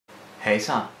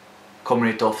Hejsan. Kommer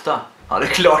du inte ofta? Ja, det är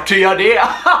klart du gör det.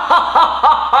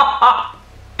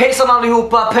 Hejsan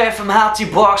allihopa, P5 här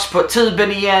tillbaks på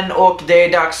tuben igen. Och det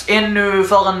är dags ännu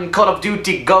för en Call of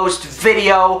Duty Ghost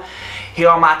video.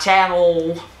 Here on my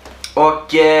channel. Och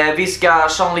vi ska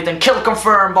köra en liten kill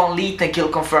confirm. Bara en liten kill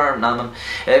confirm. Nej, men,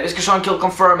 vi ska köra en kill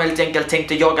confirm helt enkelt.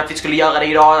 Tänkte jag att vi skulle göra det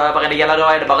idag. Varenda jävla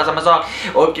dag är det bara samma sak.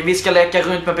 Och vi ska leka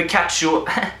runt med Pikachu.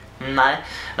 Nej,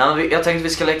 men jag tänkte vi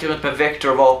ska leka runt med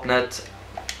vektorvapnet.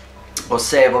 Och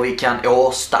se vad vi kan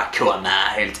åstadkomma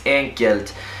helt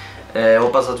enkelt.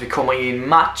 Hoppas att vi kommer i en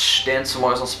match. Det är inte så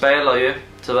många som spelar ju,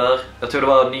 tyvärr. Jag tror det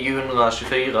var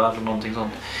 924 eller någonting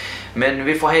sånt. Men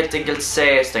vi får helt enkelt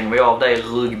se, stänger vi av det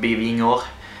rugbyvingor.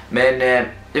 Men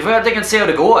vi får helt enkelt se hur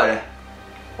det går.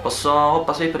 Och så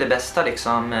hoppas vi på det bästa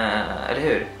liksom, eller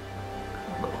hur?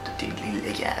 Din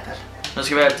lille jävel. Nu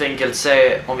ska vi helt enkelt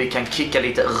se om vi kan kicka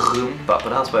lite rumpa på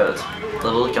det här spelet.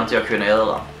 Det brukar inte jag kunna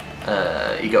göra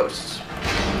i Ghosts.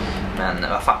 Men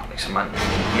vad fan liksom, man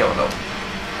gör då.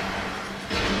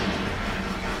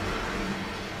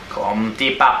 Kom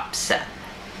till pappsen.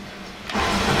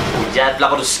 Jävlar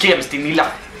vad du skräms din lilla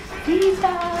fitta.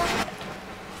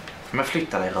 Men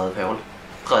flytta dig rövhål.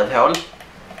 Rövhål.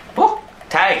 Åh,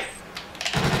 tag.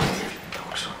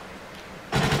 Också.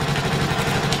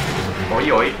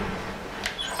 Oj oj.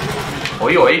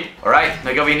 Oj oj. Alright,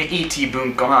 nu går vi in i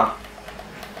IT-bunkern här.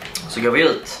 Så går vi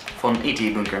ut från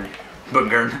IT-bunkern.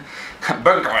 Bunkern.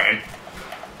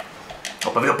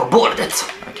 Hoppar vi upp på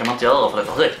bordet. Det kan man inte göra för det är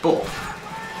för högt bord.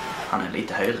 Han är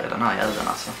lite högre den här jäveln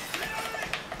alltså.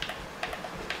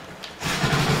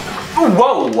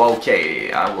 Wow, okay,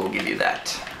 I will give you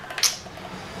that.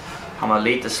 Han var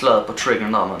lite slö på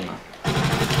triggern där, men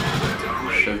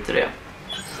skjut det.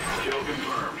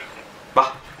 Va?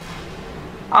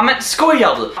 Ja, men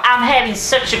skojar du? I'm having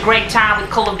such a great time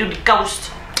with Call of Duty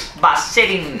Ghost. Bara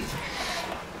sitting.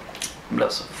 Jag blev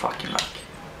så fucking lack.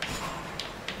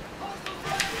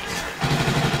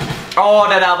 Åh,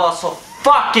 det där var så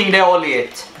fucking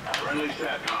dåligt.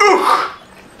 Usch!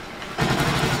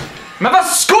 Men vad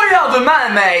skojar du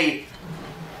med mig?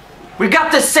 We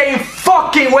got the same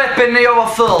fucking weapon när jag var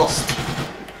först.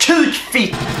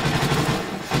 Kukfitt.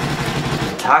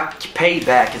 Tack,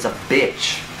 payback is a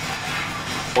bitch.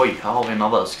 Oj, här har vi en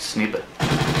nervös snibbe.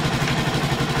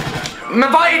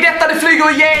 Men vad är detta? Det flyger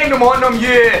igenom honom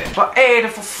ju. Vad är det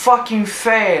för fucking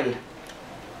fel?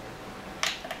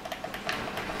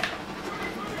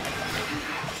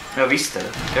 Jag visste det,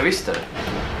 jag visste det.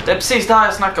 Det är precis det här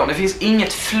jag snackar om. Det finns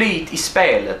inget flyt i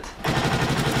spelet.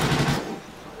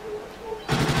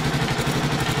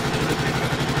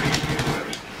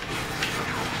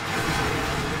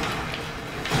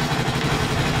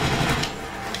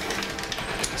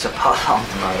 Så jag pallar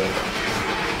inte med det.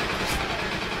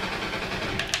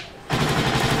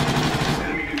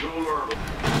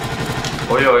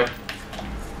 Oj oj.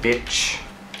 Bitch.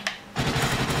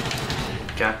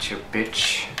 Got you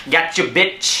bitch. Got you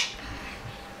bitch.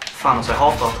 Fan, så jag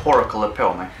hatar att Oracle är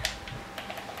på mig.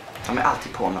 De är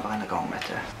alltid på mig varenda gång, vet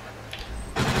du.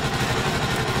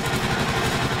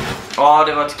 Ja,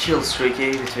 det var ett killstreak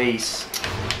givetvis.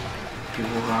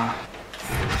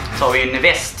 Så har vi en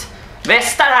väst.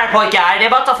 Västar här pojkar, det är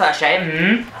bara att ta för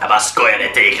sig. Jag bara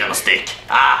skojar, det gick någon styck.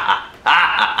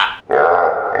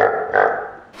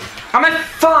 Ja men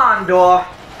fan då.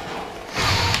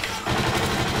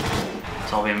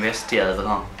 Så har vi en västjävel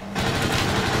här.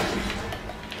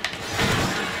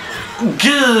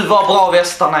 Gud vad bra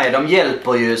västarna är, de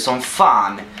hjälper ju som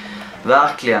fan.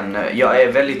 Verkligen, jag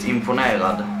är väldigt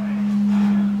imponerad.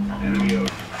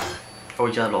 Åh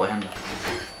jävlar, vad händer?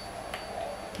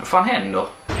 Vad fan händer?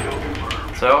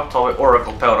 Så tar vi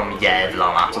Oracle på de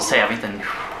jävlarna. Så ser vi inte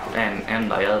en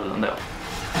enda jävel ändå.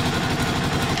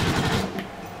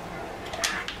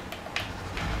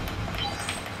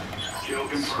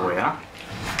 Så ja.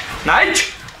 Nej!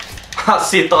 Han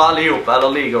sitter allihopa, eller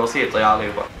ligger och sitter i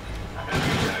allihopa.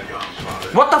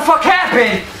 What the fuck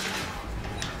happened?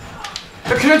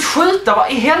 Jag kunde inte skjuta,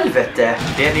 vad i helvete?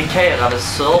 Dedikerade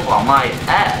servrar my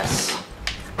ass.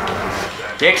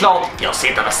 Det är klart, jag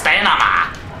sitter med stenarna.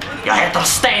 Jag heter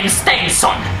Sten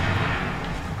Stensson.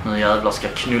 Nu jävlar ska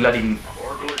jag knulla din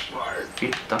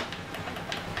fitta.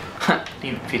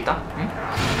 Din fitta?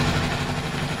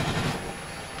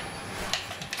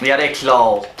 Ja, det är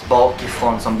klart.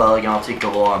 Bakifrån som bögarna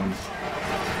tycker om.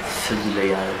 Fule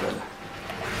jävel.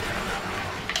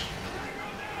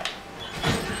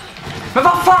 Men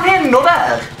vad fan händer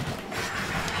där?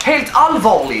 Helt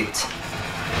allvarligt.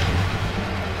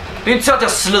 Det är inte så att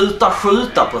jag slutar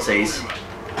skjuta precis.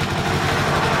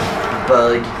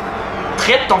 Bög.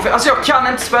 13, alltså jag kan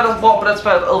inte spela bra på det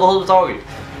spelet överhuvudtaget.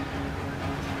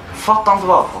 Fattar inte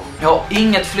varför. Jag har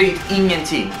inget flyt,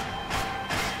 ingenting.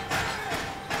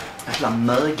 Jävla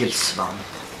mögelsvamp.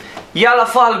 I alla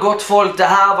fall gott folk, det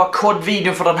här var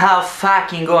kodvideon för den här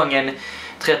fucking gången.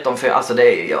 13-4, alltså det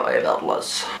är, jag är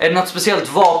värdelös. Är det något speciellt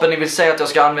vapen ni vill säga att jag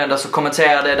ska använda så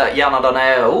kommentera det där, gärna där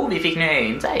nere. Vi fick nya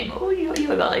en time. Oj,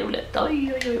 vad roligt.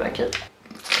 Oj, vad kul.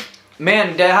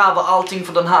 Men det här var allting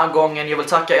för den här gången. Jag vill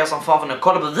tacka er som fan för att ni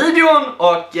kollade på videon.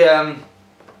 Och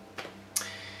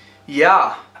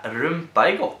ja, rumpa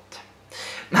är gott.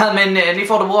 Men ni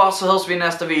får det bra, så hörs vi i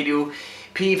nästa video.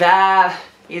 Peace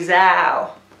is out.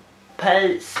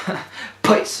 Peace.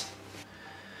 Peace.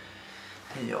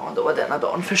 Ja, då var denna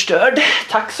dagen förstörd.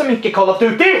 Tack så mycket, Call of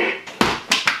Duty!